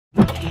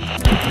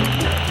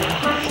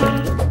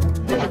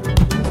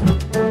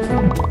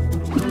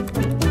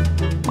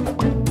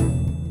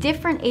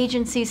different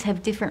agencies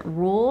have different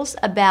rules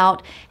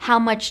about how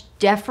much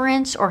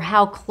deference or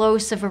how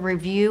close of a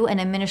review an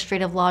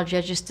administrative law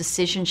judge's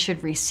decision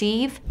should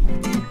receive.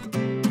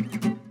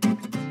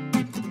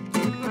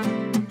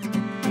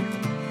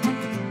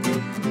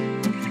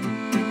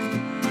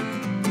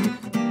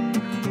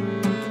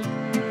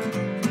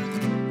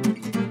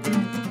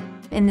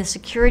 In the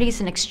Securities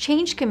and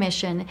Exchange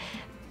Commission,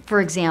 for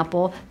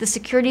example, the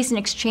Securities and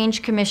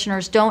Exchange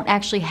Commissioners don't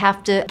actually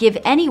have to give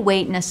any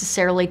weight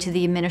necessarily to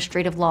the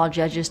administrative law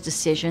judge's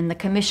decision. The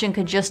Commission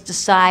could just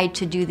decide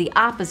to do the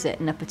opposite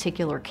in a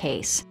particular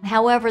case.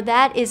 However,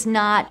 that is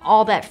not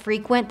all that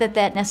frequent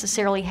that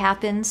necessarily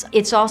happens.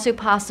 It's also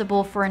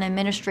possible for an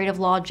administrative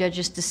law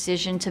judge's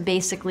decision to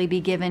basically be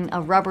given a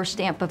rubber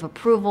stamp of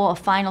approval, a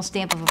final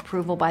stamp of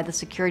approval by the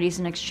Securities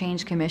and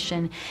Exchange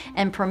Commission,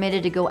 and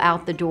permitted to go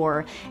out the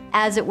door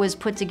as it was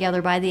put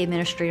together by the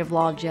administrative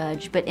law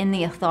judge, but in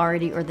the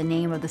authority or the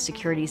name of the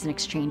Securities and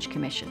Exchange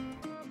Commission.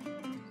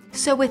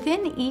 So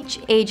within each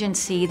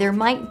agency, there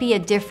might be a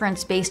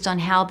difference based on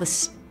how the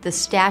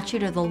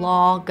statute or the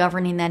law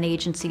governing that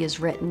agency is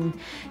written,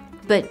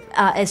 but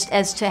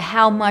as to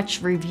how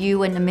much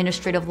review an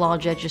administrative law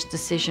judge's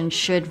decision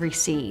should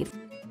receive.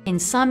 In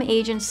some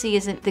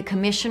agencies, the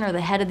commission or the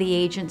head of the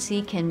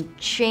agency can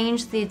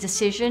change the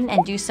decision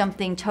and do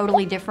something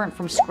totally different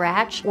from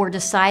scratch, or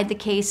decide the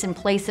case in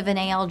place of an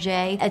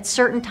ALJ. At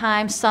certain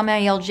times, some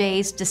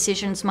ALJ's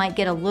decisions might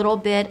get a little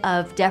bit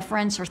of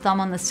deference or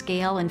thumb on the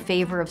scale in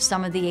favor of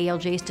some of the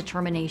ALJ's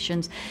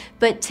determinations.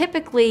 But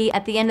typically,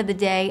 at the end of the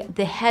day,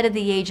 the head of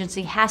the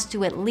agency has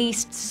to at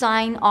least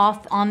sign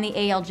off on the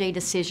ALJ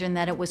decision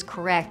that it was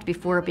correct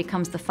before it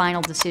becomes the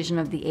final decision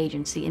of the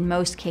agency, in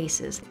most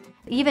cases.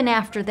 Even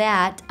after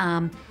that,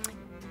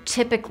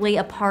 typically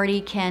a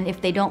party can,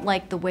 if they don't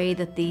like the way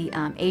that the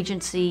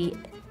agency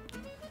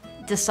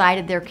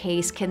decided their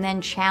case, can then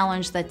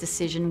challenge that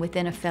decision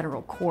within a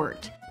federal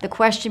court. The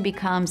question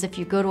becomes, if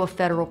you go to a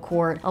federal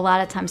court, a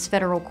lot of times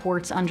federal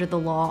courts under the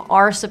law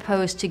are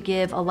supposed to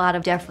give a lot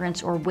of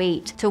deference or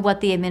weight to what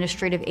the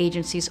administrative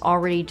agency's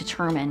already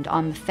determined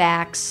on the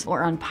facts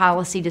or on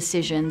policy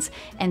decisions,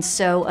 and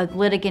so a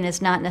litigant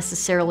is not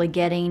necessarily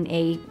getting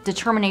a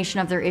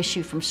determination of their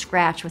issue from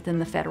scratch within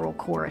the federal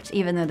courts,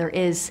 even though there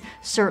is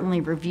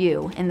certainly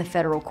review in the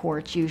federal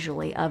courts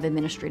usually of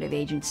administrative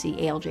agency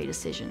ALJ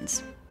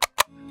decisions.